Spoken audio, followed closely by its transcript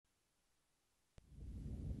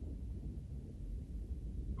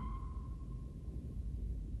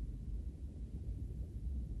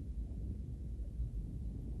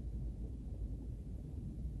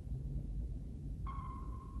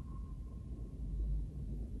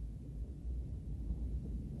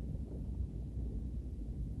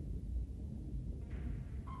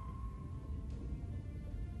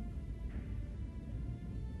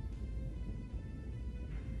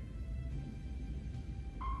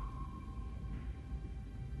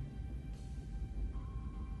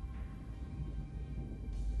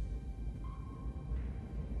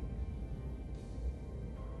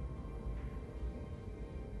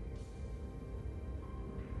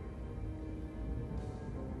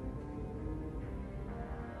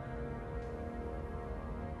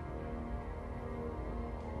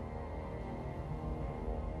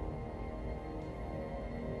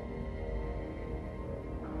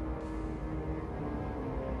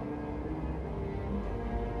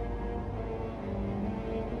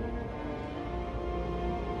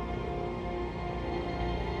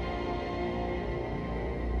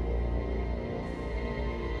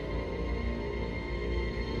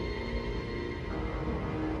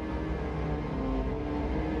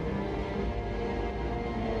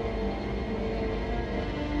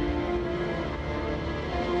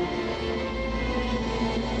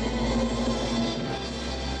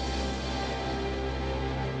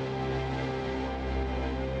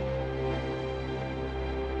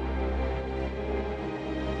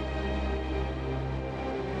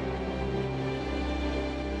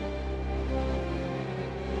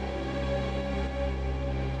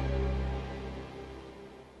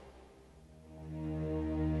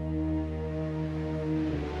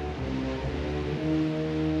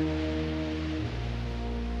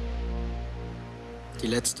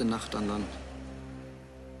letzte Nacht an Land.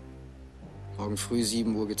 Morgen früh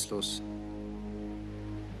 7 Uhr geht's los.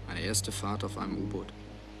 Meine erste Fahrt auf einem U-Boot.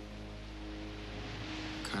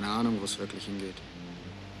 Keine Ahnung, wo es wirklich hingeht.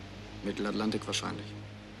 Mittelatlantik wahrscheinlich.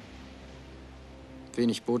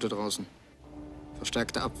 Wenig Boote draußen.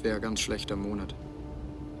 Verstärkte Abwehr, ganz schlechter Monat.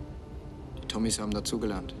 Die Tommies haben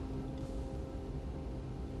dazugelernt.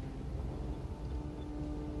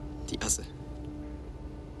 Die Asse.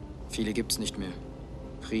 Viele gibt's nicht mehr.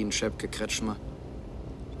 Prien, Schepke, Kretschmer.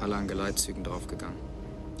 Alle an Geleitzügen draufgegangen.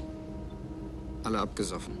 Alle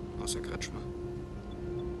abgesoffen, außer Kretschmer.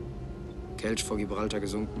 Kelch vor Gibraltar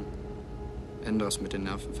gesunken. Enders mit den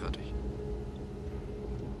Nerven fertig.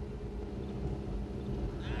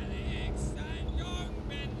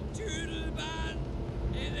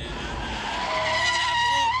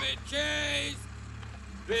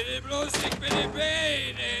 Bitte bloß nicht mit den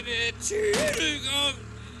Beinen in die Tüdel kommen,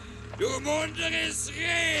 du munteres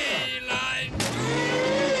Rehlein.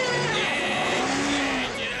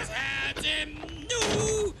 Ich dir das Herz im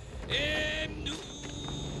Nu, im Nu.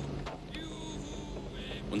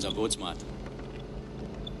 Unser Bootsmat.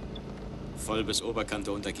 Voll bis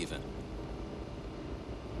Oberkante Unterkiefer.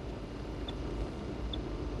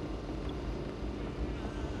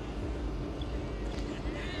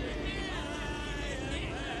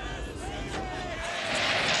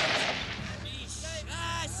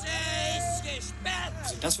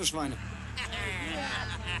 Das für Schweine.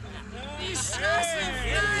 Die Straße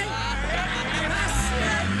frei!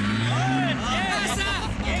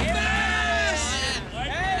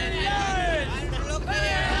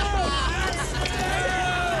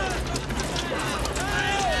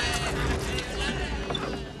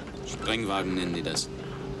 Sprengwagen nennen die das.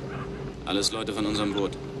 Alles Leute von unserem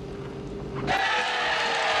Boot.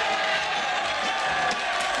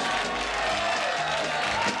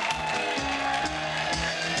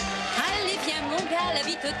 La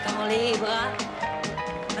vie te tend les bras.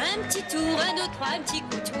 Un petit tour, un, deux, trois, un petit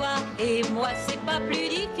coup toi. Et moi, c'est pas plus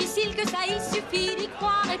difficile que ça, il suffit d'y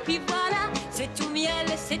croire. Et puis voilà, c'est tout miel,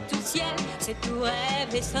 c'est tout ciel, c'est tout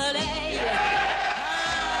rêve et soleil.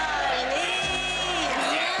 Allez,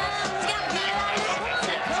 viens, gardien,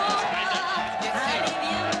 le combat. Allez,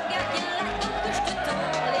 viens, gardien, attends que je te tends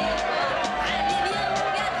les bras. Allez, viens,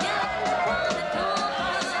 gardien, le point n'attend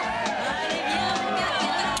pas. Allez, viens,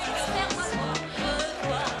 gardien, serre-moi contre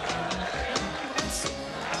toi.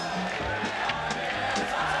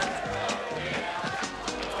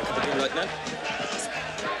 Leutnant?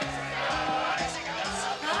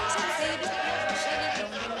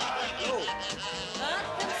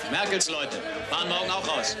 Merkels Leute fahren morgen auch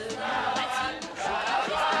raus.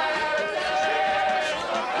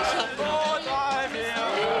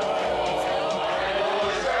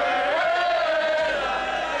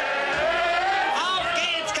 Auf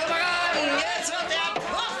geht's, Kameraden! Jetzt wird der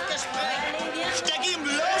Puff gesprengt! Steck ihm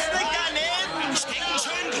bloß nicht daneben! Steck einen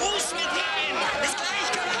schönen Gruß mit rein! Bis gleich,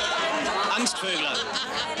 Kameraden! Angstvögler.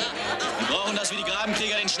 Die brauchen das wie die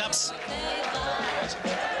Grabenkrieger den Schnaps.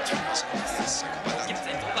 Gibt's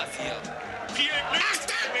denn sowas hier? Viel Glück!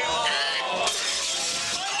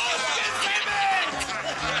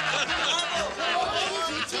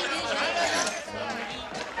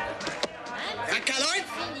 Rackerleut!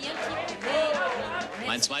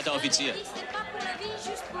 Mein zweiter Offizier.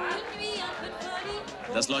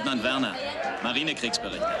 Das ist Leutnant Werner,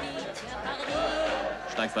 Marinekriegsbericht.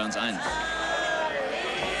 Steigt bei uns ein.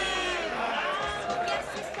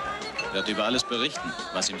 Wird über alles berichten,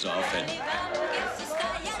 was ihm so auffällt.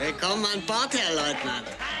 Willkommen an Bord, Herr Leutnant.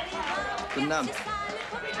 Guten Abend.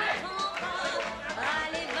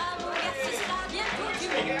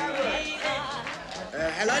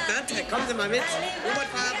 Herr Leutnant, kommen Sie mal mit.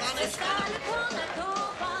 U-Boot-Fahrer vorne.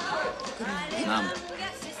 Guten Abend.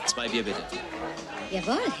 2 Bier bitte.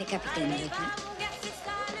 Jawohl, Herr Kapitän Leutnant.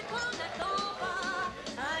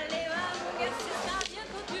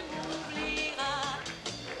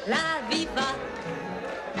 La viva,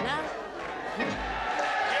 la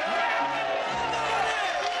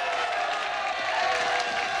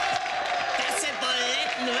Das sind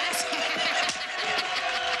Buletten, was?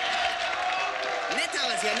 Nett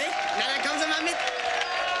aus hier, nicht? Na, dann kommen Sie mal mit.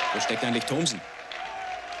 Wo steckt eigentlich Thomsen?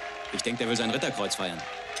 Ich denke, der will sein Ritterkreuz feiern.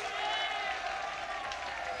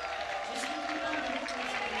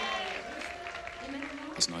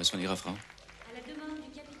 Was Neues von Ihrer Frau?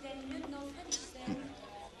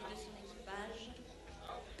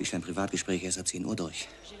 Die scheint Privatgespräche erst ab 10 Uhr durch.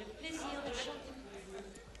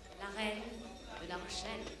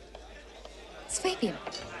 Zwei Bier.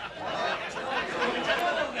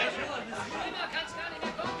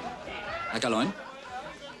 Herr Galoin?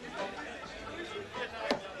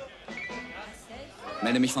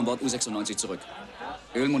 Melde mich von Bord U96 zurück.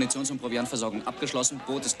 Öl, Munitions- und Proviantversorgung abgeschlossen.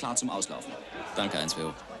 Boot ist klar zum Auslaufen. Danke,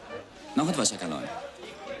 1WO. Noch etwas, Herr Kaloin.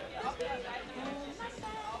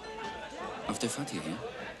 Auf der Fahrt hierher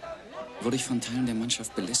wurde ich von Teilen der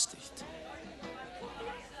Mannschaft belästigt.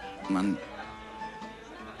 Man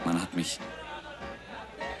hat mich...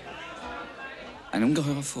 Ein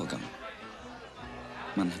ungeheurer Vorgang.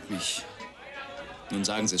 Man hat mich... Nun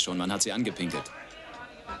sagen Sie es schon, man hat Sie angepinkelt.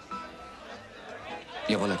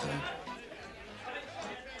 Jawohl, Herr Kaloin.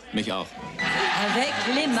 Mich auch. Avec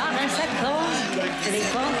les marins s'accordent, les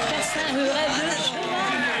fantassins rêvent de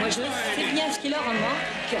chemin. Moi je sais bien ce qui leur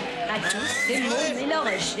manque à tous ces mots et leur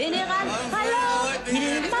général. Alors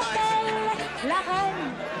ils m'appellent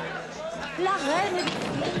la reine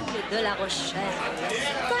de la Rochelle.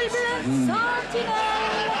 Col bleu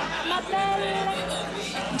sentinelle m'appelle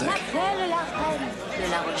la reine de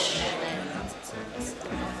la Rochelle.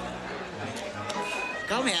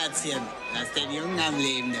 Komm, Herzchen, lass den Jungen am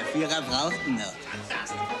Leben. Der Führer braucht ihn noch.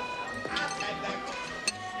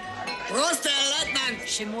 Prost, Herr Leutnant!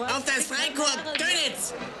 Auf das Freikorps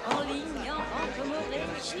Dönitz! En ligne, en vente comme au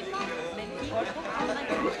régiment, même qui faut prendre un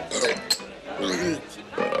coup.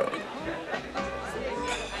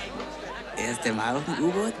 Erste Mal auf dem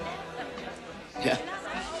U-Boot? Ja.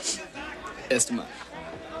 Erste Mal.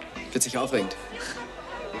 Wird sich aufregend.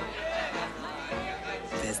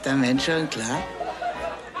 Testament schon klar?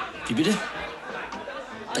 Wie bitte?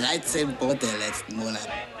 13 Boote letzten Monat.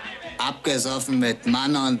 Abgesoffen mit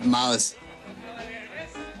Mann und Maus.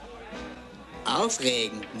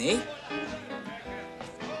 Aufregend, nicht?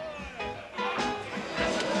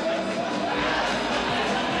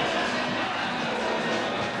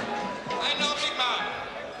 Einen Augenblick mal.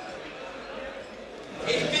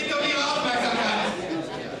 Ich bitte um Ihre Aufmerksamkeit.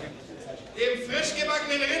 Dem frisch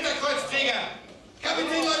gebackenen Ritterkreuzträger,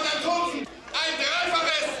 Kapitän Leutnant Thomsen, ein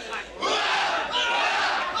dreifaches Hurra!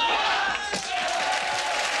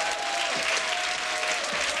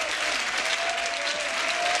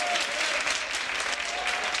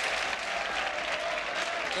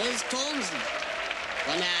 Das ist Thomsen.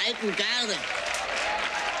 Von der alten Garde.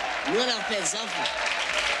 Nur noch besoffen.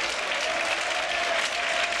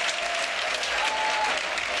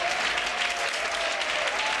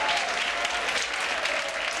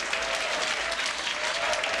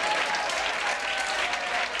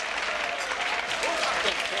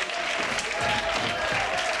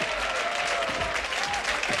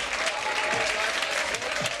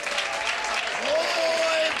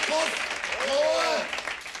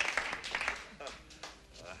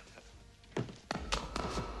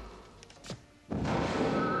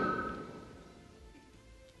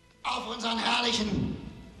 Auf unseren herrlichen,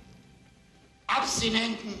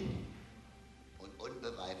 abstinenten und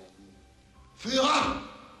unbeweibten Führer,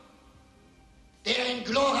 der in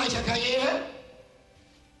glorreicher Karriere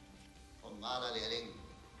vom Marderlehrling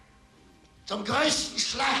zum größten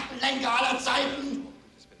Schlachtenlenker aller Zeiten.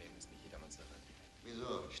 Das Benehmen ist nicht jedermanns Sache.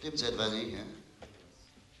 Wieso? Stimmt's etwa nicht, ja?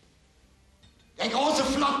 Der große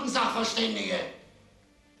Flottensachverständige,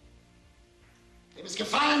 dem es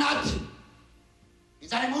gefallen hat, in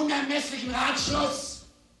seinem unermesslichen Ratschluss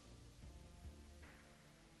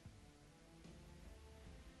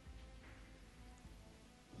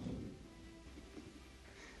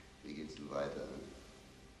wie geht's denn weiter?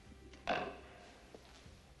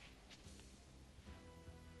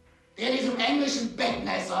 Der diesem englischen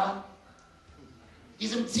Bettnässer,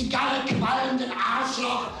 diesem zigarrequallenden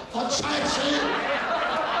Arschloch von Churchill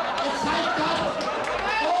gezeigt hat,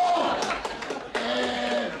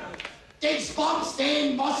 Dingsbums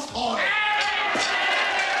den Moskau.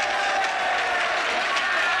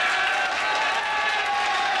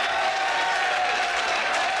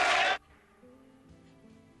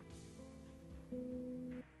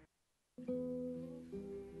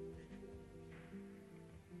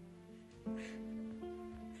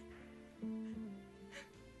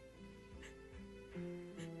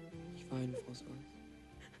 Nicht weinen, Frau Solz.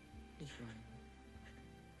 Nicht weinen.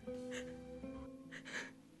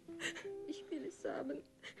 Ich will es haben.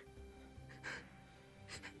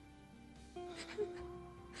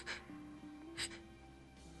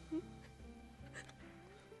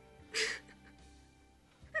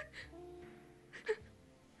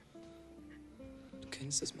 Du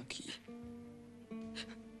kennst das Marquis.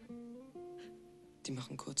 Die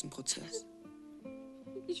machen kurzen Prozess.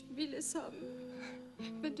 Ich will es haben.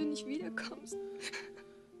 Wenn du nicht wiederkommst,